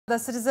The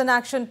Citizen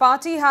Action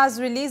Party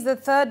has released the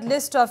third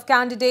list of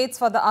candidates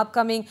for the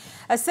upcoming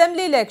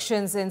assembly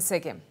elections in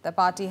Sikkim. The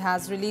party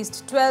has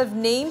released 12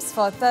 names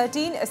for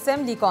 13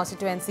 assembly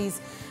constituencies,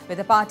 with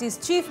the party's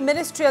chief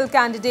ministerial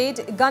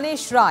candidate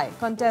Ganesh Rai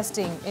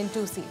contesting in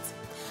 2 seats.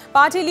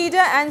 Party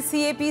leader and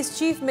CAP's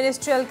chief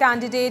ministerial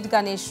candidate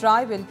Ganesh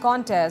Rai will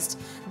contest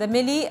the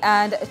Mili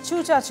and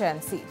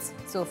𝗀𝗢𝗀 seats.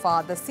 So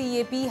far, the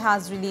CAP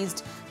has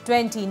released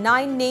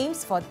 29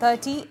 names for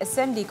 30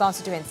 assembly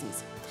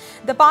constituencies.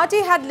 The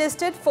party had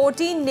listed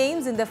 14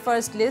 names in the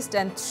first list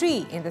and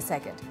 3 in the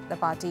second. The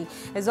party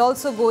is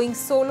also going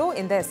solo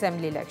in the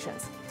assembly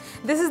elections.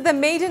 This is the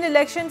maiden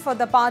election for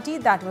the party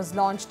that was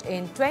launched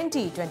in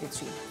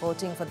 2023.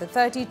 Voting for the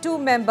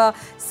 32-member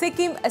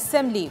Sikkim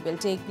Assembly will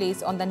take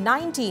place on the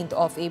 19th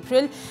of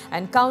April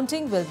and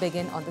counting will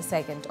begin on the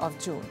 2nd of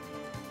June.